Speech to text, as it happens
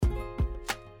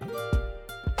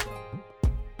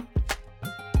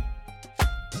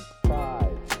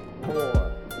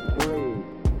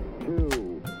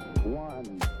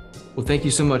Well, thank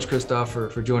you so much, Christoph,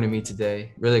 for joining me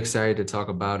today. Really excited to talk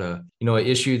about an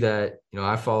issue that,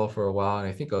 I follow for a while, and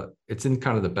I think it's in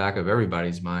kind of the back of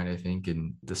everybody's mind, I think,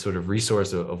 and the sort of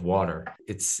resource of water.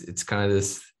 It's kind of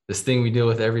this thing we deal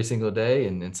with every single day,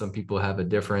 and some people have a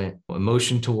different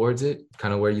emotion towards it,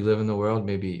 kind of where you live in the world.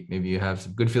 Maybe you have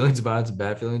some good feelings about it, some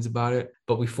bad feelings about it.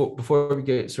 But before we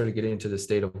get into the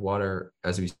state of water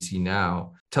as we see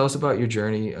now, tell us about your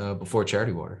journey before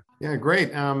Charity Water. Yeah, great.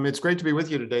 It's great to be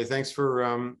with you today. Thanks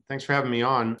for having me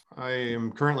on. I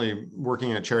am currently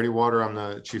working at Charity Water. I'm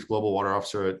the Chief Global Water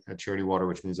Officer at Charity Water,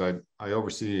 which means I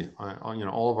oversee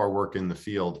all of our work in the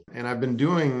field. And I've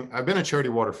been at Charity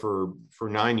Water for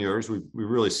 9 years. We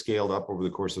really scaled up over the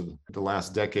course of the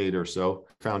last decade or so.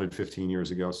 Founded 15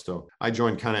 years ago. So I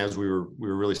joined kind of as we were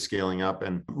really scaling up.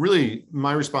 And really,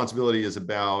 my responsibility is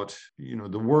about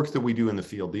the work that we do in the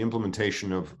field, the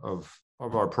implementation of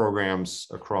our programs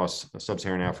across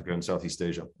sub-Saharan Africa and Southeast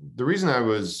Asia. The reason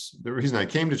I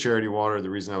came to Charity Water, the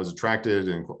reason I was attracted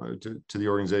to the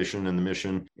organization and the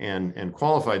mission and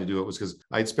qualified to do it was because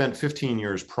I'd spent 15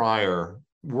 years prior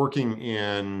working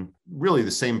in really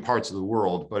the same parts of the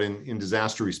world, but in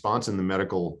disaster response in the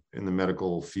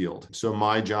medical field. So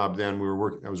my job then,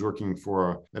 I was working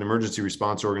for an emergency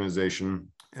response organization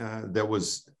that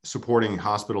was supporting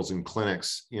hospitals and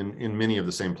clinics in many of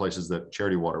the same places that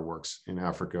Charity Water works in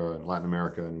Africa and Latin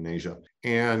America and in Asia.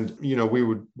 And we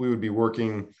would be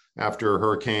working after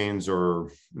hurricanes or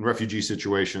in refugee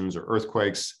situations or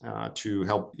earthquakes to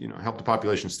help the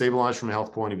population stabilize from a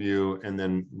health point of view and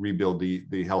then rebuild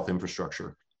the health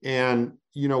infrastructure. And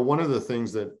one of the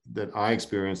things that I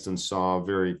experienced and saw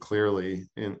very clearly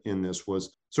in this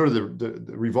was sort of the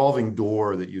revolving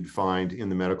door that you'd find in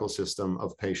the medical system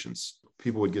of patients.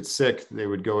 People would get sick, they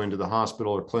would go into the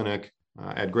hospital or clinic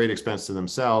at great expense to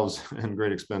themselves and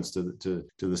great expense to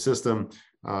the system.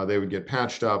 They would get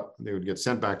patched up, they would get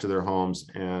sent back to their homes,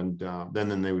 and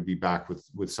then they would be back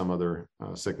with some other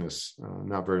sickness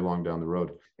not very long down the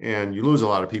road. And you lose a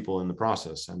lot of people in the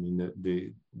process. I mean,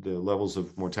 the levels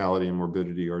of mortality and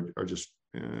morbidity are just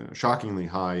shockingly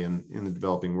high in the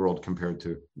developing world compared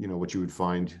to what you would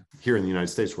find here in the United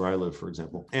States where I live, for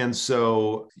example. And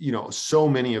so so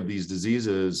many of these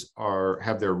diseases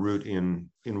have their root in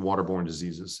waterborne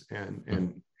diseases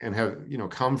and have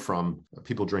come from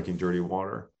people drinking dirty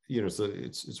water. So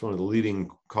it's one of the leading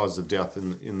causes of death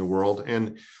in the world.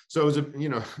 And so it was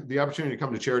the opportunity to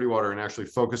come to Charity Water and actually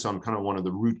focus on kind of one of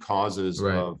the root causes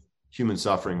of human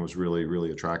suffering was really,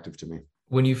 really attractive to me.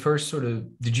 When you first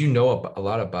did you know a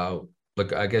lot about,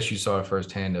 like, I guess you saw it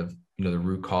firsthand of, the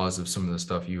root cause of some of the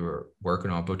stuff you were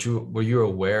working on, but were you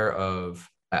aware of,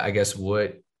 I guess,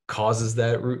 what causes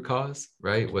that root cause,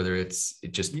 right? Whether it's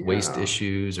just waste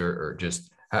issues or just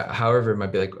however it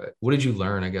might be. Like, what did you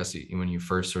learn, I guess, when you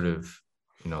first sort of,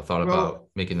 thought about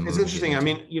making the move? It's interesting. I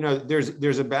mean,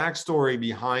 there's a backstory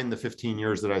behind the 15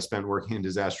 years that I spent working in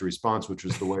disaster response, which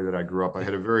was the way that I grew up. I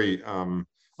had a very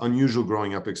unusual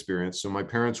growing up experience. So my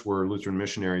parents were Lutheran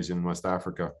missionaries in West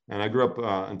Africa. And I grew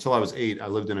up until I was 8. I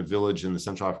lived in a village in the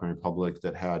Central African Republic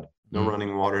that had no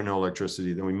running water, no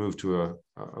electricity. Then we moved to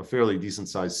a fairly decent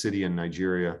sized city in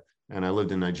Nigeria. And I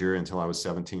lived in Nigeria until I was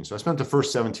 17. So I spent the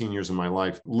first 17 years of my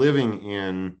life living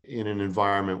in an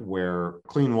environment where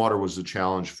clean water was a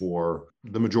challenge for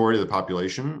the majority of the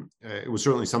population. It was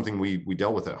certainly something we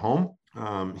dealt with at home.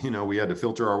 We had to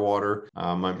filter our water.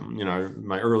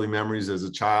 My early memories as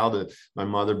a child, my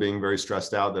mother being very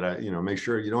stressed out that make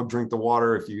sure you don't drink the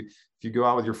water. If you go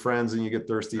out with your friends and you get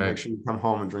thirsty, make sure you come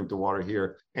home and drink the water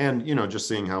here. And, just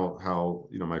seeing how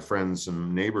my friends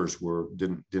and neighbors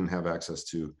didn't have access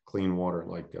to clean water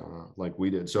like we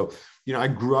did. So, I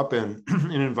grew up in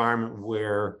an environment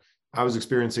where I was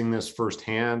experiencing this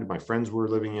firsthand. My friends were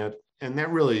living it. And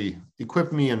that really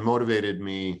equipped me and motivated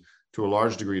me to a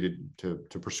large degree to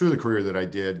pursue the career that I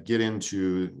did, get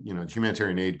into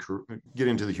humanitarian aid, get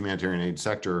into the humanitarian aid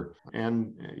sector,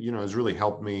 and has really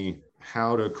helped me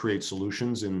how to create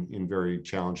solutions in very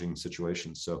challenging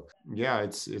situations. So yeah,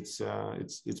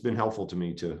 it's been helpful to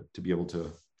me to be able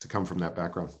to come from that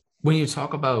background. When you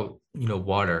talk about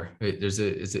water,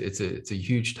 it's a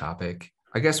huge topic.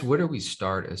 I guess where do we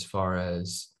start as far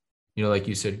as like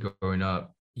you said, growing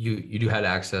up, you do had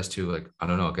access to, like, I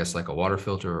don't know, I guess like a water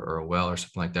filter or a well or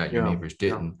something like that. Your neighbors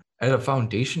didn't. At a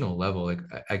foundational level, like,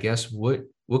 I guess what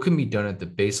can be done at the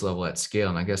base level at scale?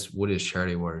 And I guess what is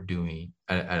Charity Water doing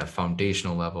at a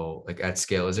foundational level, like at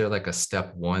scale? Is there like a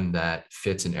step one that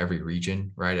fits in every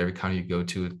region, right? Every county you go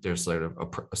to, there's like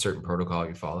a certain protocol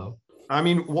you follow. I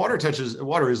mean, water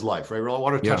is life, right?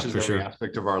 Water touches every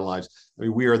aspect of our lives. I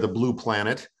mean, we are the blue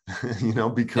planet,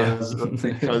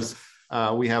 because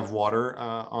we have water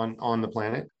on the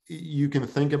planet. You can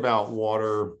think about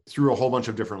water through a whole bunch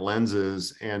of different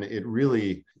lenses, and it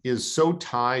really is so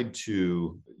tied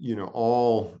to,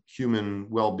 all human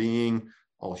well-being,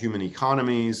 all human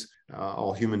economies,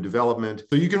 all human development.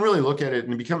 So you can really look at it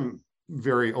and become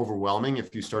very overwhelming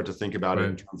if you start to think about it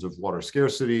in terms of water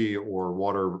scarcity or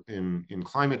water in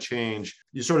climate change.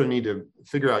 You sort of need to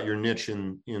figure out your niche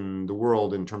in the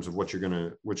world in terms of what you're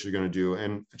gonna do.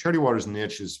 And Charity Water's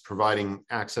niche is providing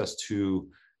access to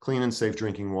clean and safe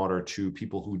drinking water to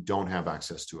people who don't have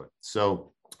access to it.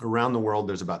 So around the world,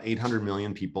 there's about 800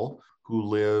 million people who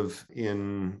live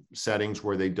in settings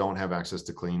where they don't have access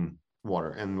to clean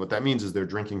water. And what that means is they're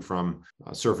drinking from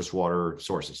surface water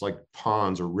sources like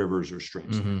ponds or rivers or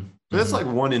streams. So that's like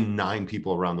 1 in 9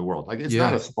 people around the world. Like it's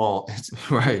not a small,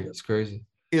 right. It's crazy.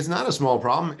 It's not a small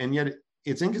problem. And yet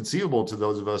it's inconceivable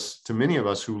to many of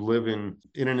us who live in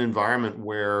an environment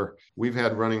where we've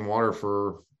had running water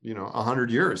for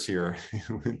 100 years here.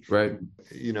 Right.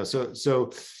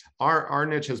 So our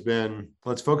niche has been,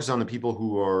 let's focus on the people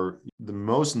who are the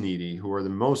most needy, who are the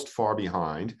most far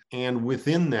behind. And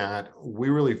within that, we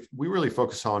really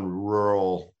focus on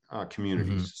rural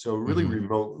communities. So really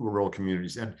remote rural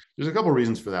communities. And there's a couple of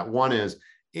reasons for that. One is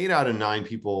 8 out of 9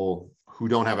 people who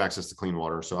don't have access to clean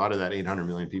water. So out of that 800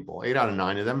 million people, 8 out of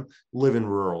 9 of them live in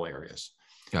rural areas.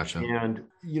 Gotcha. And,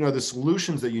 the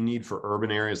solutions that you need for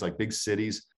urban areas like big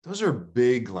cities, those are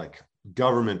big, like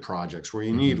government projects where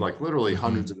you need like literally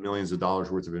hundreds of millions of dollars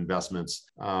worth of investments.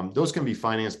 Those can be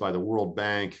financed by the World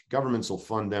Bank. Governments will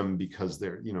fund them because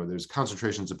there's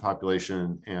concentrations of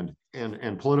population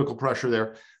and political pressure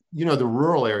there. The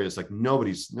rural areas, like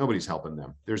nobody's helping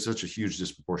them. There's such a huge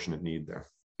disproportionate need there.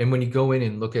 And when you go in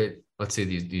and look at, let's say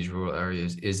these rural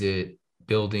areas, is it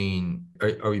building,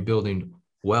 are we building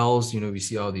wells? We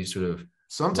see all these sort of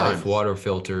sometimes life water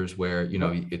filters where,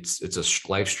 it's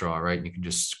a life straw, right? And you can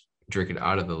just drink it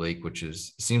out of the lake, which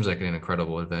seems like an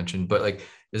incredible invention. But like,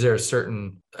 is there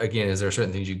certain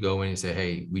things you go in and say,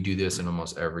 hey, we do this in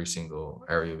almost every single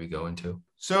area we go into?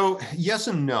 So yes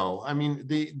and no. I mean,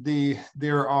 the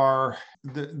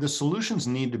solutions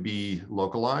need to be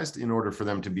localized in order for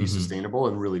them to be sustainable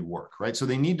and really work, right? So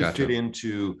they need to fit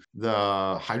into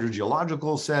the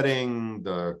hydrogeological setting,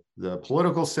 the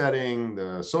political setting,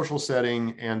 the social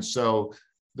setting. And so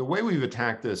the way we've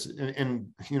attacked this, and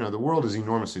the world is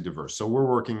enormously diverse. So we're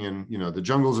working in, the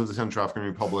jungles of the Central African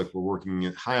Republic. We're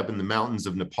working high up in the mountains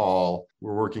of Nepal.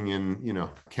 We're working in,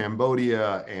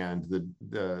 Cambodia and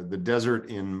the desert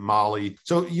in Mali.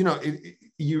 So,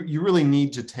 you really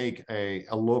need to take a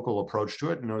local approach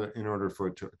to it in order for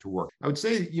it to work. I would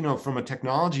say, from a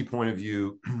technology point of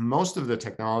view, most of the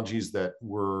technologies that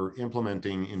we're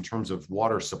implementing in terms of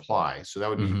water supply, so that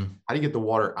would be how do you get the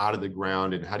water out of the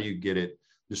ground and how do you get it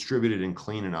distributed and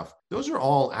clean enough? Those are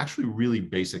all actually really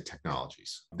basic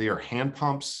technologies. They are hand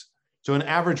pumps. So an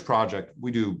average project,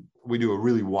 we do a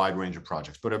really wide range of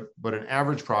projects, but an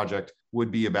average project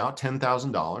would be about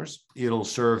 $10,000. It'll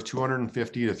serve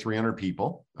 250 to 300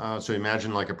 people. So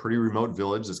imagine like a pretty remote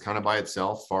village that's kind of by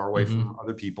itself, far away from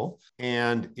other people.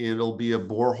 And it'll be a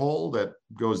borehole that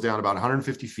goes down about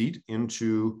 150 feet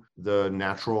into the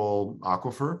natural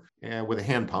aquifer with a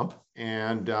hand pump.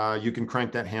 And you can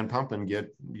crank that hand pump and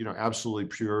get, absolutely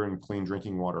pure and clean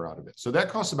drinking water out of it. So that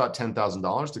costs about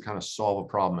 $10,000 to kind of solve a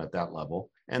problem at that level.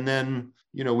 And then,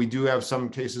 we do have some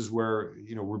cases where,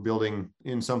 we're building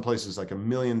in some places like $1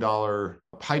 million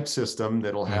pipe system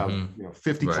that'll have,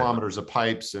 50 kilometers of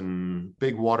pipes and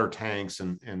big water tanks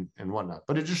and whatnot.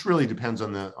 But it just really depends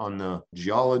on the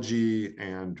geology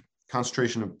and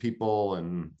concentration of people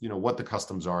and, what the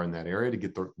customs are in that area to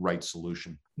get the right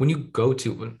solution. When you go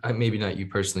to, maybe not you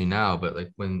personally now, but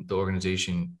like when the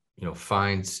organization,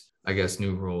 finds, I guess,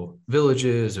 new rural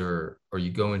villages or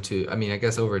you go into, I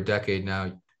guess over a decade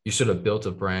now, you sort of built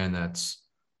a brand that's,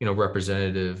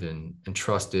 representative and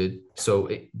trusted. So,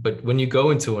 but when you go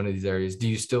into one of these areas, do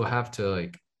you still have to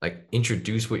like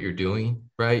introduce what you're doing,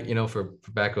 right? For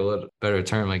back a little better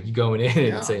term, like you going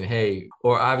in and saying, hey,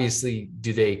 or obviously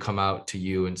do they come out to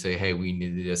you and say, hey, we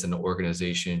need this, and the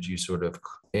organizations you sort of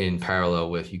in parallel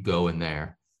with, you go in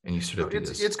there and you sort of do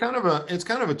this? It's kind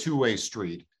of a two-way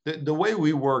street. The way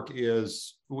we work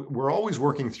is we're always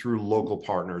working through local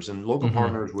partners, and local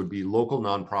partners would be local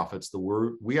nonprofits that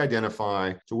we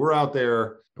identify. So we're out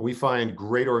there and we find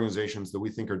great organizations that we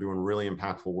think are doing really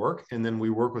impactful work. And then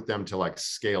we work with them to like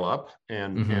scale up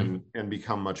and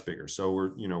become much bigger. So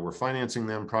we're financing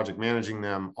them, project managing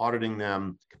them, auditing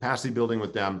them, capacity building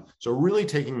with them. So really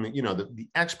taking the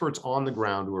experts on the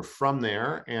ground who are from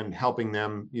there and helping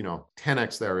them,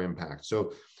 10x their impact.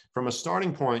 So from a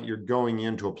starting point, you're going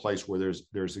into a place where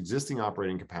there's existing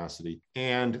operating capacity,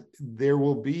 and there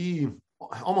will be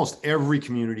almost every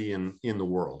community in the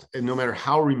world, and no matter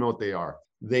how remote they are,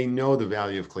 they know the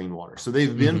value of clean water. So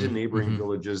they've been to neighboring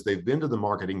villages, they've been to the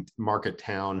market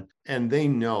town, and they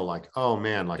know, like, oh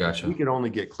man, like Gotcha. we could only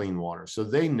get clean water. So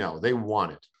they know, they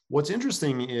want it. What's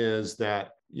interesting is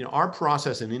that, our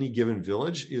process in any given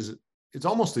village it's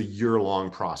almost a year-long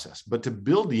process. But to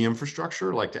build the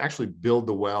infrastructure, like to actually build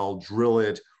the well, drill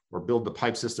it, or build the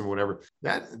pipe system, or whatever,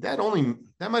 that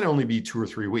might only be 2 or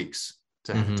 3 weeks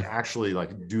to actually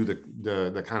like do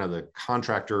the kind of the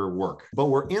contractor work. But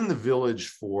we're in the village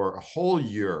for a whole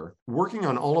year working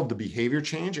on all of the behavior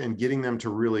change and getting them to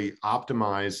really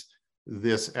optimize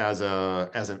this as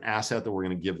an asset that we're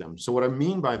going to give them. So what I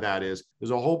mean by that is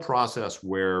there's a whole process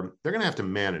where they're going to have to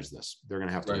manage this. They're going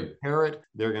to have to repair it.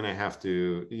 They're going to have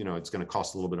to, it's going to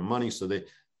cost a little bit of money. So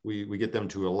we get them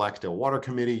to elect a water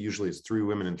committee. Usually it's 3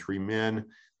 women and 3 men.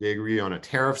 They agree on a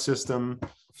tariff system.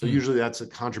 So usually that's a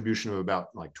contribution of about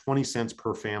like 20 cents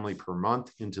per family per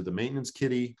month into the maintenance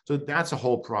kitty. So that's a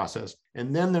whole process.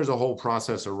 And then there's a whole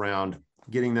process around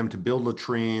getting them to build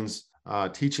latrines,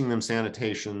 teaching them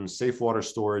sanitation, safe water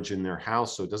storage in their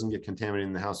house so it doesn't get contaminated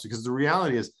in the house. Because the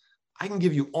reality is, I can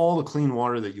give you all the clean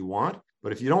water that you want,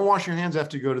 but if you don't wash your hands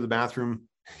after you go to the bathroom,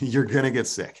 you're going to get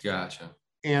sick. Gotcha.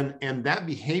 And that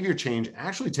behavior change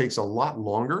actually takes a lot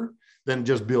longer than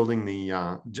just building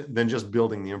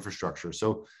the infrastructure.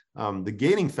 So the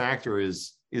gating factor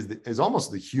is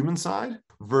almost the human side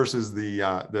versus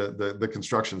the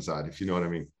construction side, if you know what I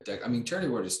mean. I mean, Charity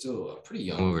Water is still a pretty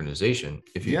young organization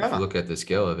if you look at the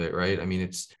scale of it, right? I mean,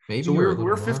 it's maybe so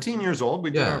we're 15 years old.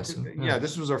 We did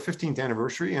this was our 15th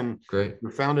anniversary, and great. We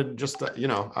founded just out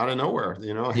of nowhere.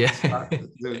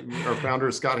 Our founder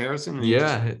is Scott Harrison.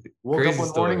 And woke up one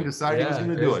morning, decided he was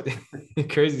going to do it.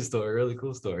 Crazy story, really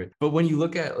cool story. But when you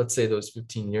look at, let's say, those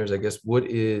 15 years, I guess what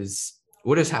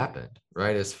has happened,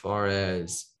 right, as far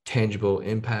as tangible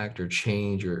impact or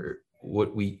change, or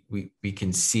what we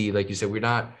can see? Like you said, we're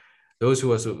not those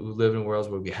of us who live in worlds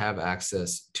where we have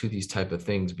access to these type of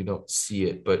things, we don't see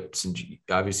it. But since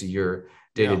obviously you're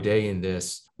day to day in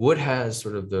this, what has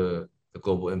sort of the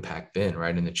global impact been,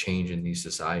 right, in the change in these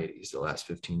societies the last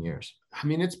 15 years? I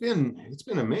mean, it's been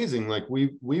amazing. Like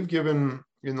we've given,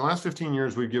 in the last 15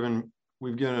 years, we've given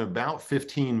about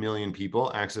 15 million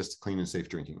people access to clean and safe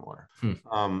drinking water.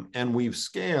 And we've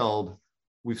scaled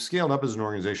up as an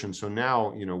organization. So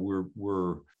now,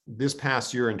 we're this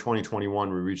past year in 2021,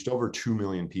 we reached over 2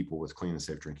 million people with clean and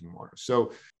safe drinking water.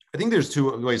 So I think there's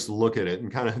 2 ways to look at it,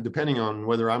 and kind of depending on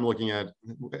whether I'm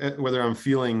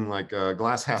feeling like a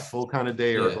glass half full kind of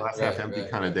day or a glass half empty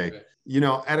kind of day.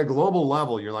 At a global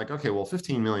level, you're like, okay, well,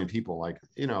 15 million people, like,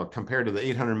 compared to the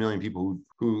 800 million people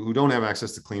who don't have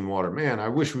access to clean water, man, I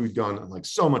wish we'd gone like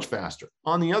so much faster.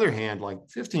 On the other hand, like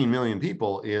 15 million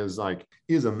people is a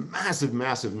massive,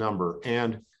 massive number.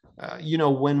 And,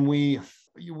 when we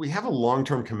have a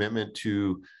long-term commitment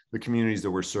to the communities that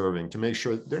we're serving to make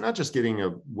sure they're not just getting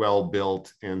a well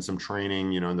built and some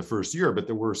training, in the first year, but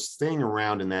that we're staying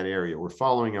around in that area. We're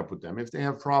following up with them. If they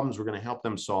have problems, we're going to help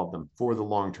them solve them for the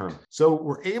long term. So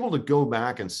we're able to go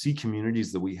back and see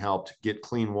communities that we helped get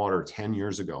clean water 10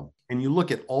 years ago. And you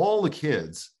look at all the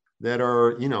kids that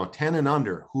are, 10 and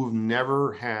under who've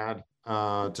never had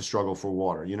to struggle for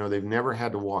water. They've never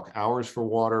had to walk hours for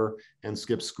water and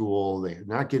skip school. They're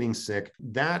not getting sick.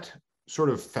 That sort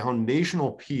of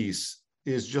foundational piece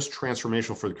is just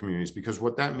transformational for the communities, because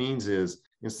what that means is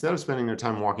instead of spending their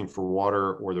time walking for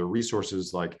water or their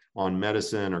resources like on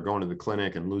medicine or going to the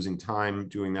clinic and losing time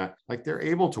doing that, like they're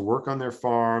able to work on their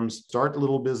farms, start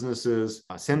little businesses,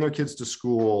 send their kids to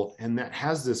school. And that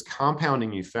has this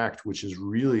compounding effect, which is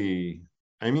really,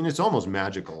 it's almost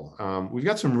magical. We've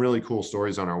got some really cool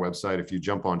stories on our website. If you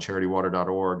jump on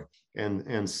charitywater.org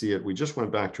and see it, we just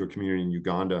went back to a community in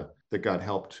Uganda that got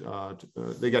helped.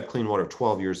 They got clean water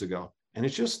 12 years ago. And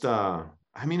it's just,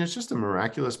 it's just a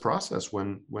miraculous process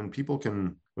when people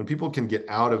can get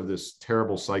out of this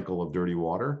terrible cycle of dirty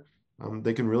water,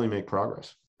 they can really make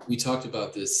progress. We talked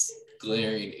about this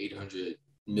glaring 800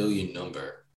 million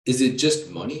number. Is it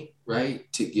just money,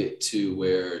 right, to get to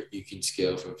where you can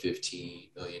scale from 15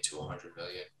 million to 100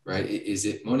 million, right? Is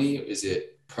it money? Is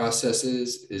it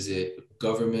processes? Is it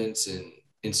governments and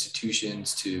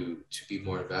institutions to be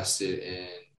more invested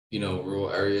in,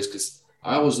 rural areas? Because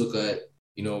I always look at,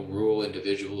 rural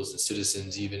individuals and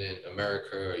citizens, even in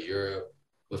America or Europe,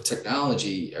 with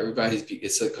technology,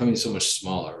 it's like becoming so much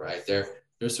smaller, right?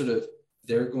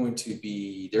 They're going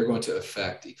to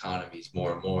affect economies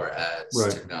more and more as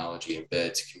technology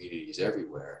embeds communities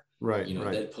everywhere. Right.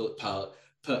 Then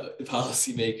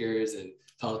policymakers and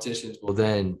politicians will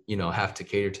then, have to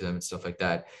cater to them and stuff like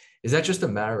that. Is that just a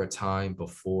matter of time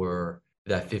before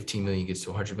that 15 million gets to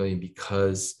 100 million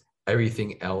because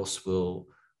everything else will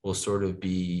sort of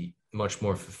be much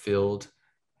more fulfilled?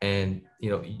 And,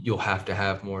 you'll have to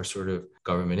have more sort of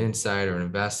government insight or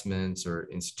investments or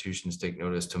institutions take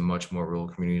notice to much more rural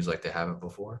communities like they haven't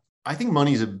before? I think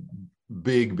money's a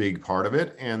big part of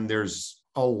it. And there's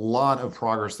a lot of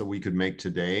progress that we could make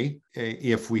today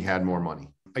if we had more money.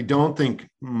 I don't think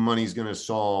money's going to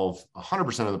solve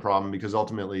 100% of the problem, because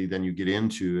ultimately then you get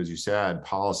into, as you said,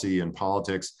 policy and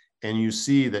politics. And you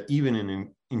see that even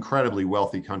in incredibly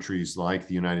wealthy countries like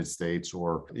the United States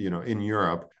or, in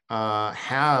Europe,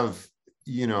 have,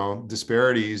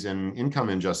 disparities and income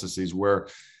injustices where,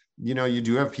 you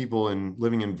do have people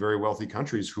living in very wealthy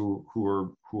countries who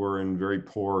are in very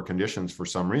poor conditions for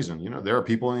some reason. There are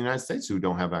people in the United States who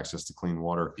don't have access to clean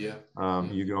water. Yeah.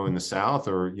 You go in the South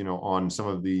or, on some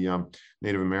of the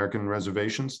Native American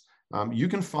reservations, you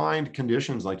can find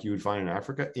conditions like you would find in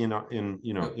Africa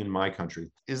in my country.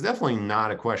 It's definitely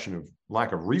not a question of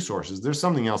lack of resources. There's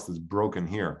something else that's broken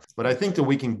here. But I think that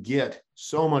we can get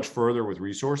so much further with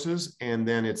resources. And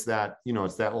then it's that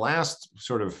last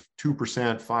sort of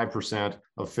 2%, 5%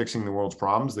 of fixing the world's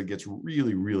problems that gets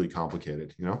really, really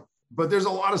complicated, But there's a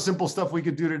lot of simple stuff we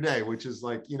could do today, which is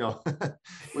like,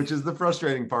 which is the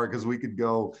frustrating part, because we could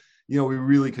go, we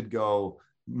really could go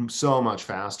so much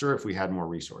faster if we had more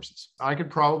resources. I could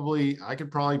probably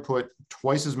put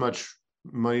twice as much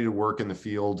money to work in the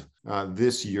field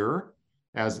this year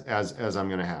as I'm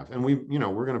going to have. And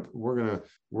we're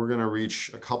going to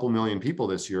reach a couple million people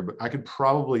this year, but I could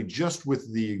probably, just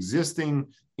with the existing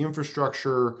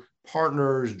infrastructure,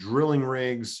 partners, drilling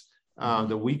rigs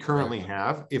that we currently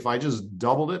have, if I just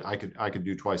doubled it, I could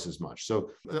do twice as much.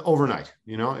 So overnight,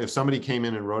 if somebody came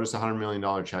in and wrote us $100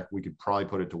 million check, we could probably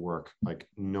put it to work, like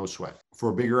no sweat.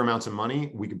 For bigger amounts of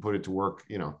money, we could put it to work,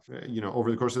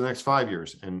 over the course of the next 5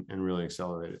 years and really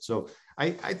accelerate it. So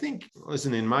I think,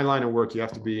 listen, in my line of work, you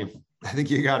got to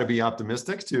be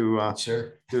optimistic to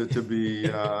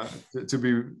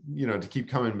keep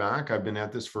coming back. I've been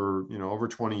at this for, over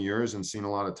 20 years and seen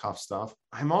a lot of tough stuff.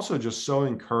 I'm also just so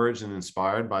encouraged and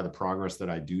inspired by the progress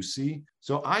that I do see.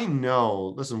 So I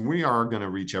know, listen, we are going to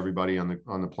reach everybody on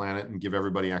the planet and give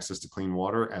everybody access to clean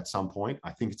water at some point. I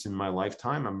think it's in my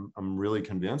lifetime. I'm really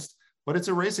convinced. But it's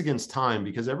a race against time,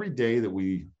 because every day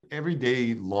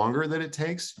longer that it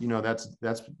takes,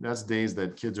 that's days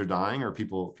that kids are dying or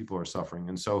people are suffering.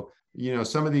 And so,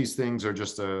 some of these things are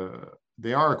just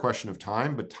they are a question of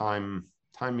time, but time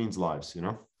means lives,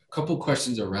 A couple of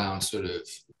questions around sort of,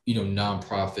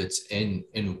 nonprofits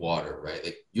in water, right?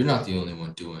 Like, you're not the only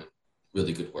one doing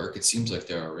really good work. It seems like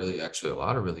there are really actually a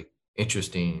lot of really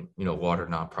interesting, water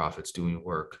nonprofits doing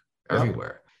work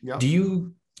everywhere. Yep.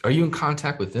 Are you in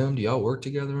contact with them? Do y'all work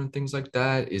together and things like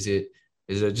that? Is it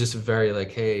just very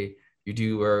like, hey, you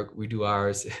do work, we do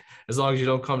ours. As long as you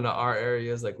don't come to our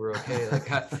areas, like, we're okay. Like,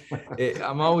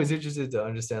 I'm always interested to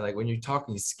understand, like, when you're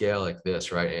talking scale like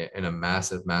this, right? And a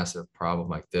massive problem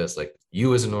like this, like,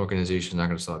 you as an organization are not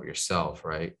going to solve it yourself,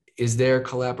 right? Is there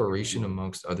collaboration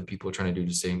amongst other people trying to do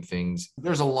the same things?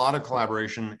 There's a lot of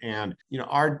collaboration, and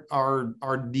our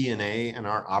DNA and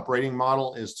our operating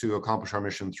model is to accomplish our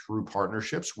mission through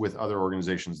partnerships with other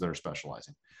organizations that are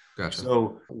specializing. Gotcha.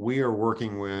 So we are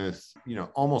working with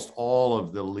almost all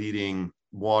of the leading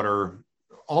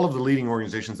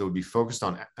organizations that would be focused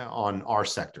on our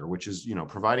sector, which is,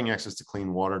 providing access to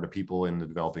clean water to people in the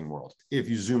developing world. If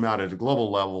you zoom out at a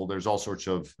global level, there's all sorts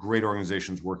of great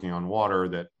organizations working on water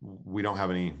that we don't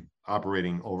have any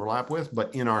operating overlap with,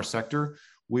 but in our sector,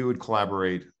 we would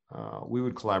collaborate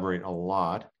a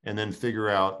lot, and then figure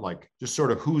out, like, just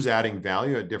sort of who's adding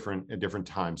value at different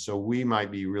times. So we might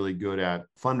be really good at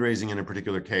fundraising in a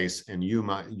particular case, and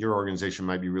your organization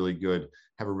might be really good,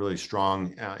 have a really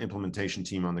strong implementation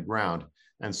team on the ground.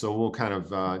 And so we'll kind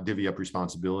of divvy up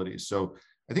responsibilities. So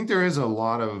I think there is a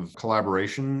lot of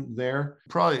collaboration there,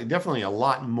 definitely a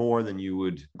lot more than you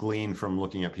would glean from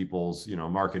looking at people's,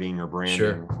 marketing or branding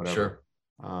or whatever.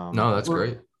 Sure. No, that's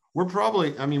great. We're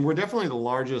definitely the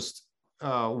largest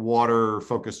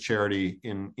water-focused charity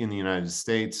in the United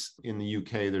States. In the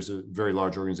UK, there's a very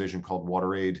large organization called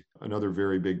WaterAid, another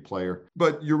very big player.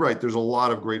 But you're right, there's a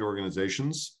lot of great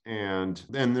organizations, and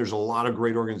then there's a lot of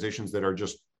great organizations that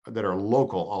are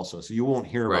local also. So you won't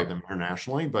hear about them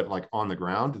internationally, but like on the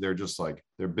ground, they're just like,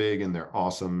 they're big and they're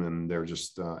awesome, and they're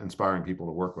just inspiring people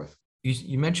to work with.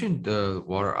 You mentioned the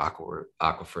water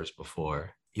aquifers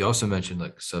before. You also mentioned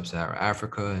like sub-Saharan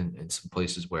Africa and some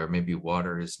places where maybe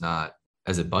water is not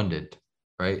as abundant,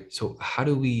 right? So how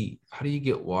do you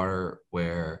get water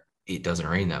where it doesn't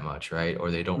rain that much, right?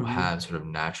 Or they don't Mhm. have sort of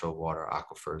natural water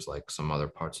aquifers like some other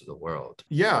parts of the world.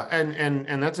 Yeah,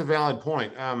 and that's a valid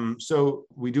point. So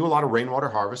we do a lot of rainwater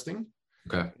harvesting,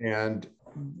 Okay. and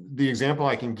the example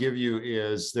I can give you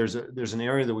is there's an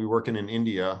area that we work in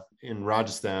India, in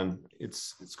Rajasthan.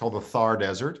 It's called the Thar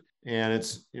Desert, and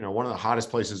it's, you know, one of the hottest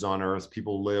places on earth.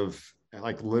 People live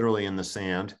like literally in the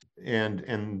sand,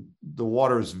 and the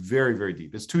water is very, very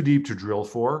deep. It's too deep to drill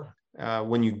for.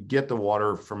 When you get the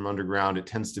water from underground, it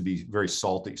tends to be very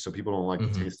salty, so people don't like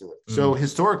the Hmm. taste of it. So Hmm.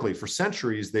 historically, for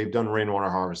centuries, they've done rainwater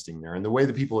harvesting there, and the way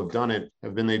that people have done it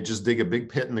have been they just dig a big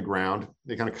pit in the ground,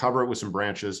 they kind of cover it with some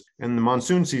branches, and the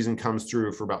monsoon season comes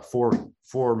through for about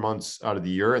four months out of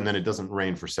the year, and then it doesn't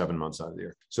rain for 7 months out of the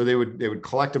year. So they would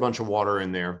collect a bunch of water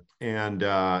in there, and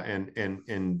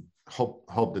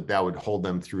hope that would hold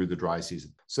them through the dry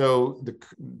season. So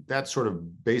that sort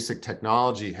of basic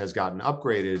technology has gotten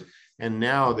upgraded, and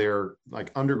now they're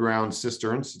like underground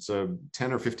cisterns. It's a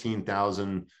 10 or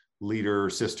 15,000 liter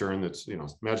cistern that's, you know,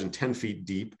 imagine 10 feet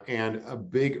deep, and a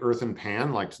big earthen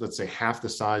pan, like let's say half the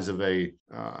size of a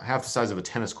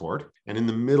tennis court. And in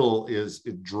the middle is,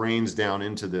 it drains down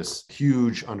into this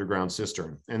huge underground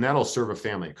cistern, and that'll serve a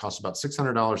family. It costs about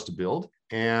 $600 to build,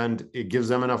 and it gives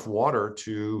them enough water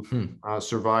to Hmm.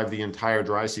 survive the entire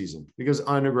dry season, because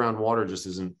underground water just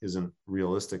isn't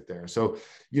realistic there. So,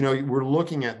 you know, we're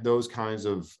looking at those kinds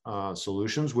of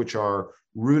solutions, which are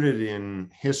rooted in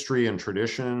history and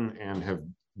tradition and have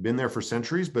been there for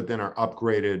centuries, but then are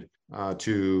upgraded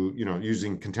to, you know,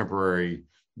 using contemporary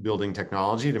building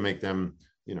technology to make them,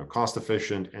 you know, cost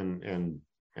efficient and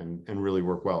really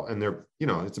work well. And they're, you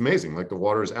know, it's amazing. Like the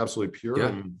water is absolutely pure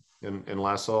Yeah. and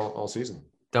lasts all season.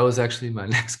 That was actually my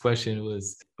next question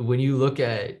was when you look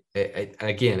at,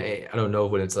 again, I don't know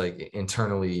what it's like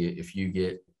internally, if you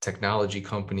get technology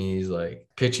companies like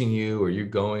pitching you or you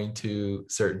going to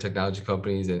certain technology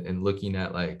companies and looking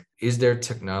at like, is there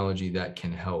technology that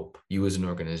can help you as an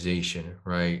organization,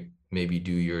 right? Maybe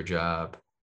do your job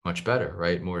much better,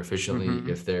 right? More efficiently. Mm-hmm.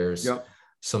 If there's Yep.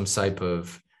 some type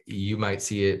of, you might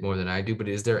see it more than I do, but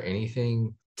is there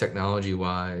anything technology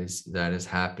wise that is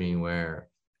happening where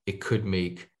it could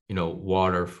make, you know,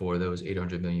 water for those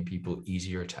 800 million people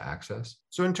easier to access?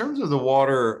 So in terms of the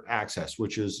water access,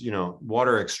 which is, you know,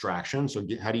 water extraction, so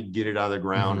how do you get it out of the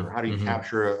ground, Hmm. or how do you Hmm.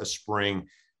 capture a spring,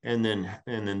 and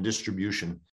then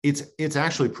distribution? It's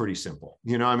actually pretty simple.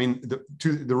 You know, I mean,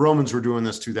 the Romans were doing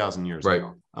this 2,000 years Right.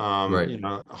 ago. Right. You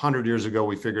know, 100 years ago,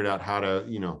 we figured out how to,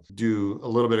 you know, do a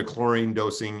little bit of chlorine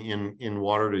dosing in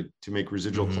water to make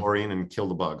residual Hmm. chlorine and kill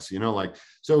the bugs. You know, like,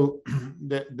 so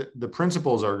the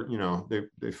principles are, you know,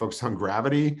 they focus on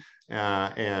gravity,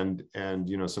 and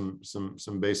you know,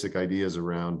 some basic ideas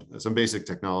around some basic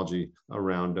technology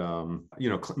around, you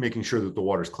know, making sure that the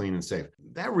water is clean and safe.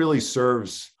 That really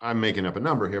serves, I'm making up a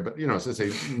number here, but, you know, so let's say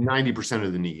 90%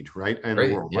 of the need, right, in the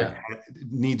Right. world, like, Yeah.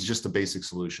 it needs just a basic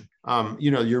solution.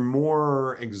 You know, your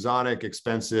more exotic,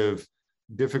 expensive,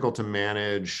 difficult to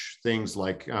manage things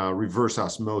like reverse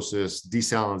osmosis,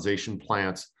 desalination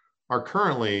plants are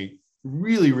currently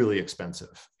really, really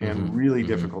expensive and Hmm. really Hmm.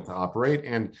 difficult to operate.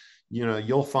 And, you know,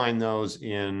 you'll find those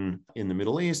in the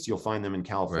Middle East, you'll find them in Right.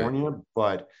 California,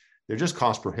 but they're just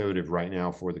cost prohibitive right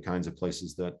now for the kinds of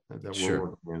places that we're Sure.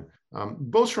 working in,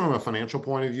 both from a financial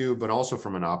point of view, but also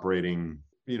from an operating,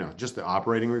 you know, just the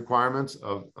operating requirements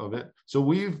of it. So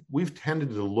we've tended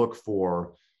to look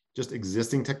for just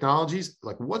existing technologies,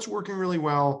 like what's working really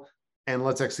well, and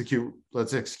let's execute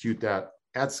that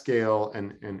at scale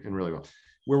and really well.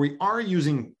 Where we are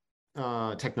using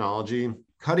technology,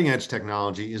 cutting edge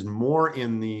technology, is more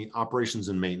in the operations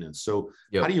and maintenance. So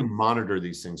how do Yep. you monitor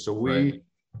these things? So Right.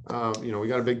 you know, we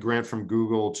got a big grant from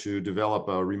Google to develop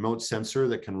a remote sensor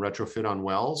that can retrofit on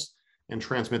wells and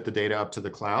transmit the data up to the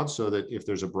cloud, so that if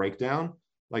there's a breakdown,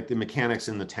 like the mechanics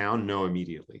in the town know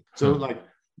immediately. So Huh. like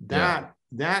Yeah.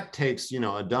 that takes, you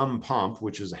know, a dumb pump,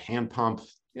 which is a hand pump,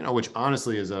 you know, which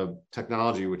honestly is a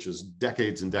technology which is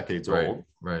decades and decades Right. old.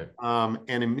 Right.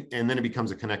 And then it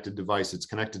becomes a connected device. It's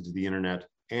connected to the internet,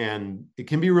 and it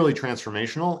can be really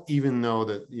transformational, even though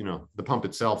that, you know, the pump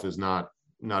itself is not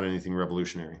anything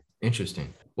revolutionary.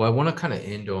 Interesting. Well, I want to kind of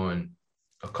end on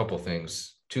a couple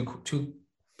things. Two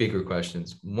bigger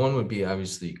questions. One would be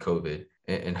obviously COVID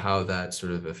and how that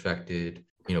sort of affected,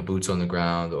 you know, boots on the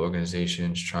ground, the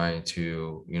organizations trying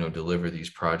to, you know, deliver these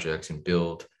projects and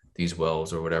build these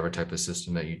wells or whatever type of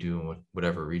system that you do in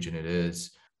whatever region it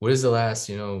is. What has the last,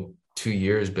 you know, 2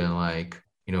 years been like,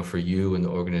 you know, for you and the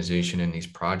organization in these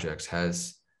projects?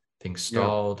 Has things Yeah.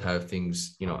 stalled? Have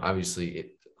things, you know,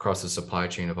 obviously across the supply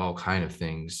chain of all kind of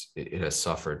things, it has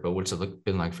suffered. But what's it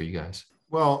been like for you guys?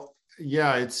 Well,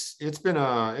 yeah, it's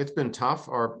been tough.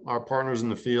 Our partners in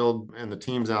the field and the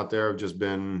teams out there have just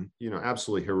been,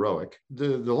 absolutely heroic.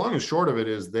 The long and short of it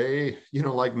is they,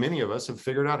 like many of us, have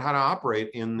figured out how to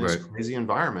operate in this Right. crazy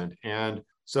environment. And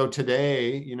so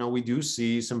today, we do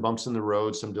see some bumps in the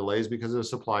road, some delays because of the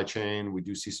supply chain. We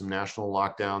do see some national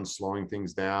lockdowns slowing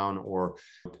things down, or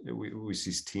we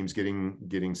see teams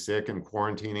getting sick and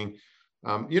quarantining.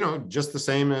 Just the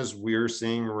same as we're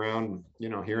seeing around,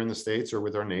 here in the States or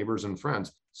with our neighbors and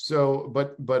friends. So,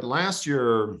 but last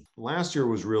year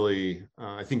was really,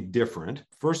 I think, different.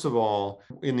 First of all,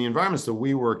 in the environments that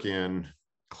we work in,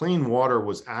 clean water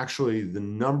was actually the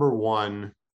number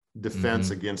one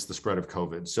defense against the spread of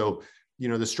COVID. So,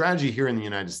 the strategy here in the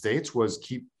United States was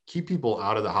keep people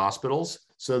out of the hospitals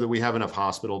so that we have enough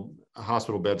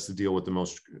hospital beds to deal with the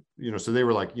most, so they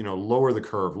were like, lower the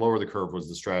curve was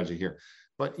the strategy here.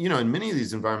 But, in many of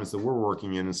these environments that we're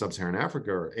working in sub-Saharan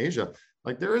Africa or Asia,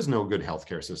 like there is no good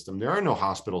healthcare system. There are no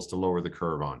hospitals to lower the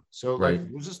curve on. So like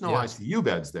there's just no ICU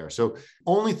beds there. So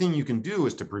only thing you can do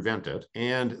is to prevent it.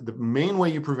 And the main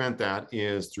way you prevent that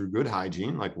is through good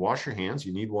hygiene, like wash your hands.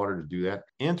 You need water to do that.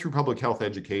 And through public health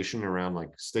education around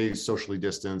like stay socially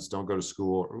distanced, don't go to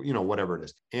school, or, whatever it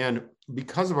is. And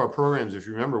because of our programs, if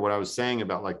you remember what I was saying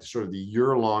about like sort of the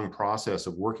year-long process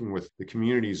of working with the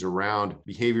communities around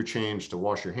behavior change, to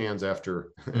wash your hands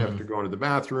after going to the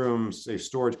bathroom, safe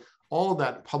storage, all of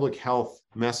that public health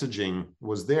messaging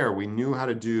was there. We knew how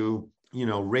to do,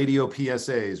 radio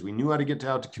PSAs. We knew how to get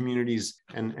out to communities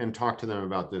and talk to them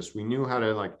about this. We knew how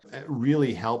to like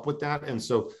really help with that. And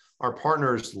so our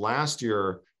partners last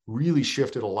year really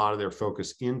shifted a lot of their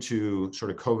focus into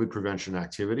sort of COVID prevention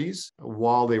activities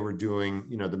while they were doing,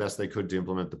 the best they could to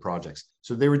implement the projects.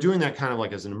 So they were doing that kind of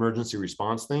like as an emergency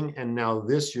response thing. And now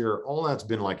this year, all that's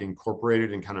been like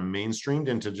incorporated and kind of mainstreamed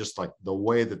into just like the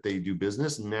way that they do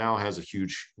business now has a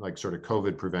huge like sort of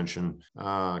COVID prevention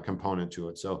component to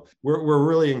it. So we're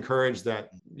really encouraged that,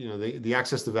 the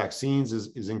access to vaccines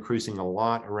is increasing a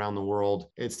lot around the world.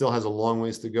 It still has a long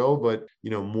ways to go, but,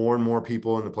 more and more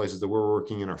people in the places that we're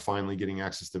working in are finally getting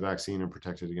access to vaccine and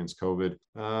protected against COVID.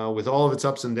 With all of its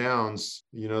ups and downs,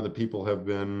 the people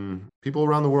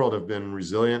around the world have been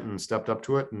resilient and stepped up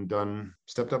and done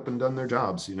their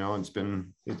jobs,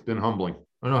 and it's been humbling.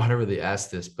 I don't know how to really ask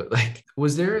this, but like,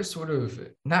 was there a sort of,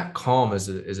 not calm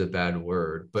is a bad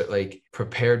word, but like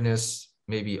preparedness,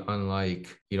 maybe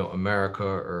unlike, America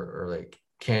or like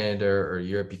Canada or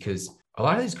Europe, because a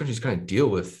lot of these countries kind of deal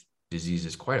with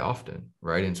diseases quite often,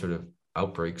 right? And sort of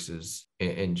outbreaks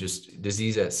and just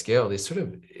disease at scale. It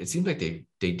seems like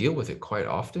they deal with it quite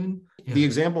often. Yeah. The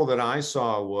example that I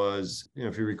saw was,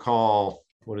 if you recall,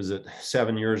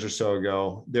 7 years or so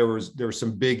ago, there were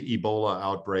some big Ebola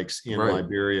outbreaks in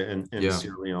Liberia and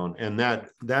Sierra Leone. And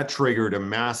that triggered a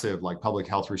massive like public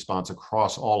health response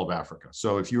across all of Africa.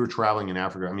 So if you were traveling in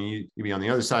Africa, I mean, you'd be on the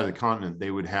other side of the continent,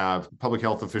 they would have public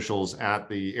health officials at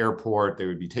the airport, they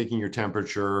would be taking your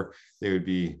temperature, there would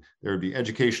be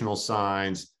educational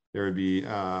signs, there would be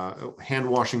hand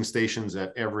washing stations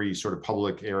at every sort of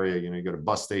public area. You go to a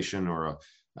bus station or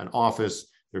an office,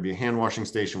 there'd be a hand washing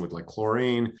station with like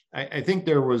chlorine. I think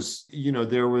there was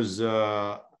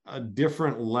a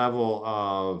different level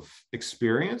of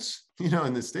experience,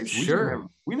 in the States.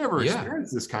 We never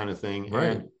experienced this kind of thing.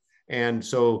 Right. And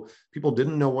so people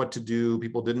didn't know what to do.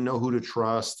 People didn't know who to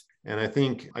trust. And I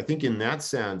think in that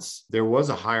sense, there was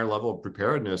a higher level of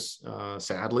preparedness,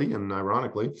 sadly and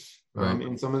ironically,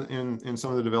 in some of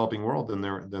the developing world than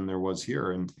there was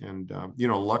here. And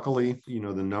luckily,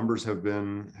 the numbers have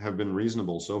been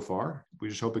reasonable so far. We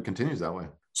just hope it continues that way.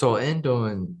 So I'll end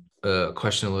on a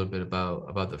question a little bit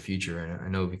about the future. And I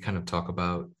know we kind of talk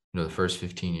about the first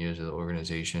 15 years of the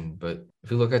organization, but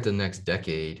if you look at the next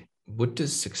decade, what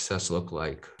does success look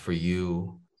like for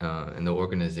you and the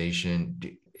organization?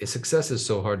 Success is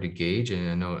so hard to gauge, and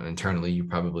I know internally you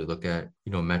probably look at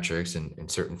metrics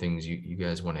and certain things you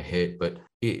guys want to hit, but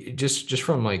just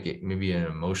from like maybe an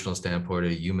emotional standpoint,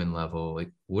 at a human level,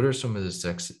 like what are some of the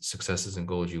successes and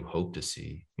goals you hope to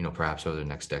see perhaps over the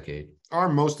next decade? Our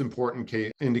most important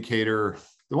indicator,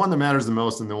 the one that matters the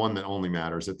most and the one that only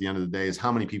matters at the end of the day, is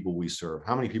how many people we serve,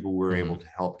 how many people we're able to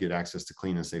help get access to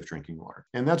clean and safe drinking water.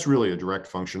 And that's really a direct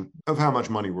function of how much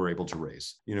money we're able to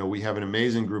raise. We have an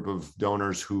amazing group of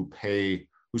donors who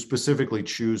specifically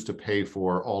choose to pay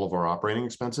for all of our operating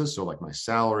expenses. So like my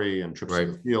salary and trips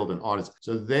to the field and audits.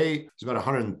 So there's about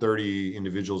 130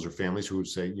 individuals or families who would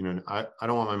say, I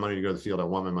don't want my money to go to the field. I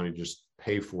want my money to just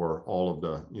pay for all of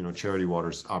the, Charity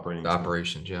Water's operating The expenses.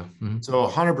 operations, yeah. Mm-hmm. So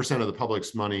 100% of the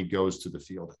public's money goes to the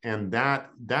field, and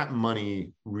that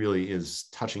money really is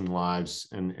touching lives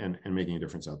and making a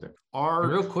difference out there.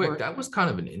 And real quick, that was kind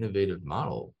of an innovative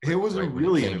model. It was a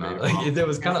really innovative model. That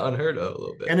was kind of unheard of a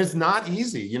little bit. And it's not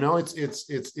easy,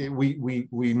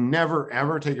 we never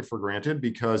ever take it for granted,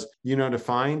 because to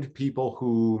find people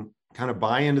who kind of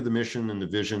buy into the mission and the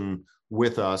vision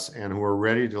with us, and who are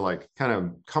ready to like kind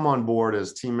of come on board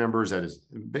as team members, as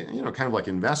kind of like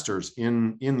investors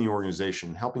in the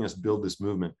organization, helping us build this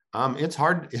movement. It's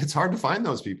hard to find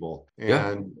those people,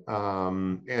 and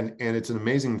it's an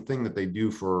amazing thing that they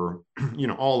do for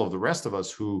all of the rest of us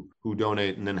who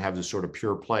donate, and then have this sort of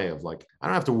pure play of like, I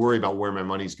don't have to worry about where my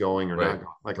money's going or not.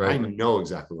 Like I know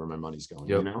exactly where my money's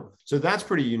going. So that's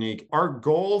pretty unique. Our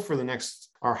goal for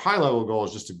our high level goal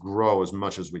is just to grow as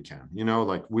much as we can.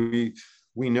 Like we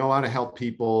know how to help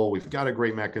people. We've got a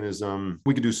great mechanism.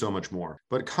 We could do so much more.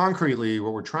 But concretely,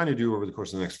 what we're trying to do over the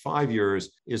course of the next 5 years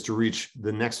is to reach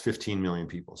the next 15 million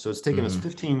people. So it's taken us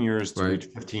 15 years to reach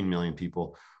 15 million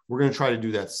people. We're going to try to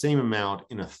do that same amount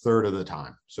in a third of the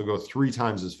time. So go 3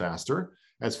 times as fast.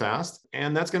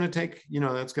 And that's going to take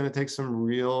some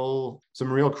real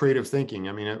creative thinking.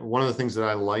 I mean, one of the things that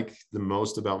I like the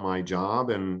most about my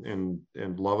job and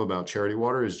love about Charity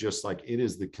Water is just like, it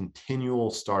is the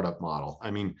continual startup model. I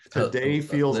mean, today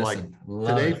feels like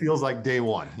day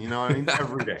one,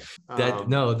 every day.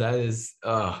 That is,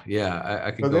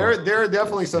 I could. So there are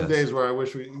definitely some days where I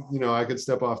wish I could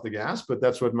step off the gas, but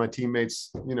that's what my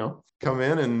teammates, come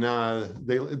in and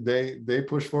they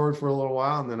push forward for a little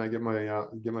while, and then I get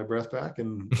my breath back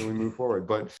and we move forward.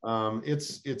 But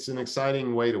it's an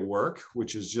exciting way to work,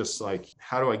 which is just like,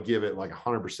 how do I give it like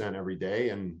 100% every day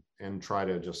and try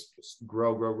to just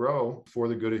grow for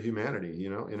the good of humanity,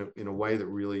 in a way that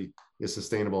really is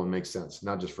sustainable and makes sense,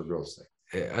 not just for growth's sake.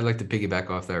 I'd like to piggyback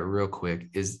off that real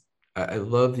quick. I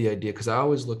love the idea, because I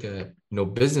always look at,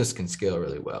 business can scale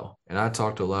really well. And I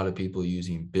talk to a lot of people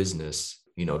using business,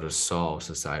 to solve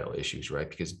societal issues, right?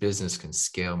 Because business can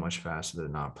scale much faster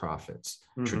than nonprofits.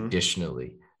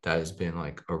 Traditionally, that has been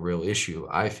like a real issue,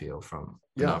 I feel, from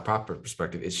a nonprofit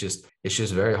perspective. It's just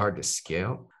very hard to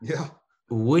scale. Yeah.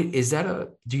 Do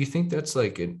you think that's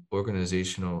like an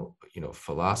organizational,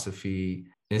 philosophy?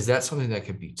 Is that something that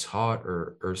can be taught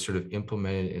or sort of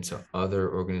implemented into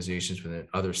other organizations within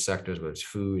other sectors, whether it's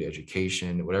food,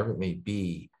 education, whatever it may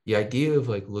be? The idea of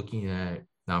like looking at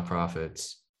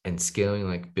nonprofits and scaling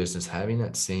like business, having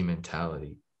that same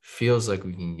mentality, feels like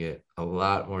we can get a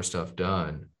lot more stuff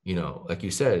done. Like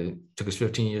you said, it took us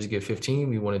 15 years to get 15.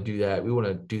 We want to do that. We want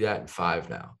to do that in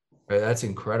 5 now, right? That's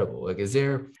incredible. Like, is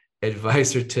there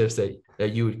advice or tips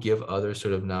that you would give other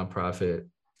sort of nonprofit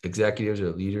executives or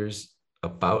leaders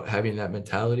about having that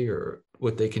mentality, or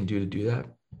what they can do to do that?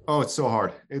 Oh, it's so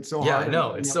hard. It's so hard. Yeah, I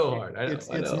know. It's so hard.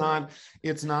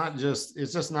 It's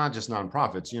just not just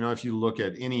nonprofits. If you look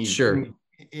at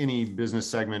any business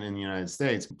segment in the United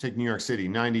States, take New York City,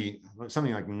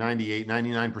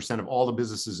 99% of all the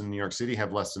businesses in New York City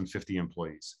have less than 50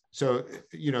 employees. So,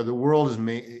 the world is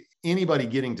anybody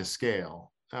getting to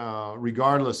scale,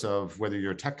 regardless of whether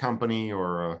you're a tech company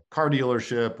or a car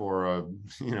dealership or a,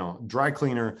 dry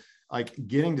cleaner, like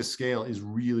getting to scale is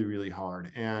really, really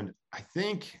hard. And I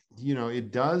think,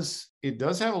 it does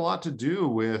have a lot to do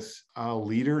with a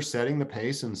leader setting the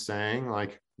pace and saying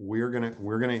like, we're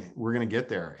gonna get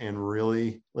there, and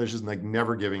really, let's just like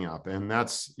never giving up. And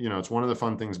that's, it's one of the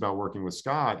fun things about working with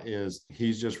Scott is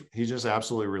he's just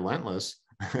absolutely relentless.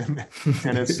 And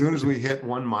as soon as we hit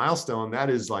one milestone, that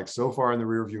is like so far in the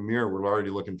rearview mirror, we're already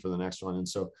looking for the next one. And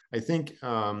so I think,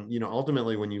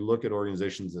 ultimately, when you look at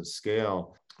organizations at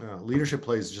scale, leadership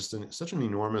plays just such an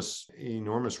enormous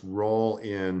role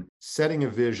in setting a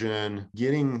vision,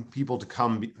 getting people to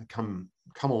come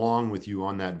along with you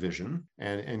on that vision,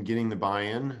 and getting the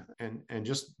buy-in, and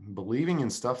just believing in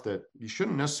stuff that you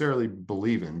shouldn't necessarily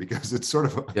believe in, because it's sort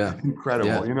of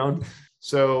incredible,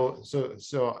 So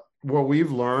what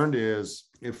we've learned is,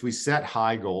 if we set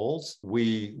high goals,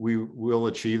 we will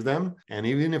achieve them. And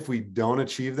even if we don't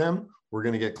achieve them, we're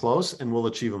going to get close and we'll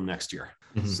achieve them next year.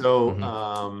 So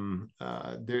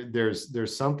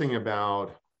there's something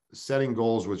about setting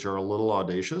goals which are a little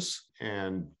audacious,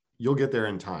 and you'll get there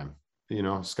in time.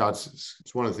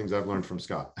 It's one of the things I've learned from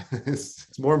Scott.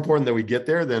 It's more important that we get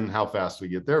there than how fast we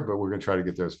get there, but we're going to try to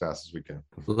get there as fast as we can.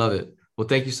 Love it. Well,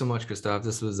 thank you so much, Christophe.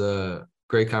 This was a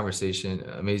great conversation.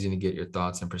 Amazing to get your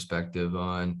thoughts and perspective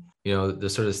on, the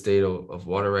sort of state of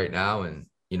water right now. And,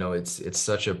 it's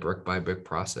such a brick by brick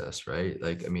process, right?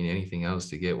 Like, I mean, anything else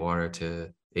to get water to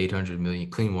 800 million,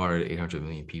 clean water to 800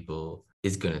 million people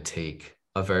is going to take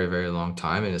a very, very long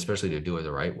time, and especially to do it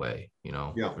the right way.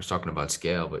 Yeah. We're talking about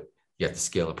scale, but you have to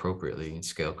scale appropriately and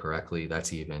scale correctly.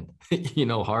 That's even,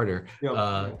 harder.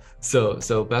 Yeah.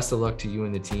 So best of luck to you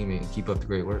and the team, and keep up the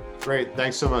great work. Great.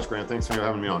 Thanks so much, Grant. Thanks for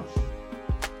having me on.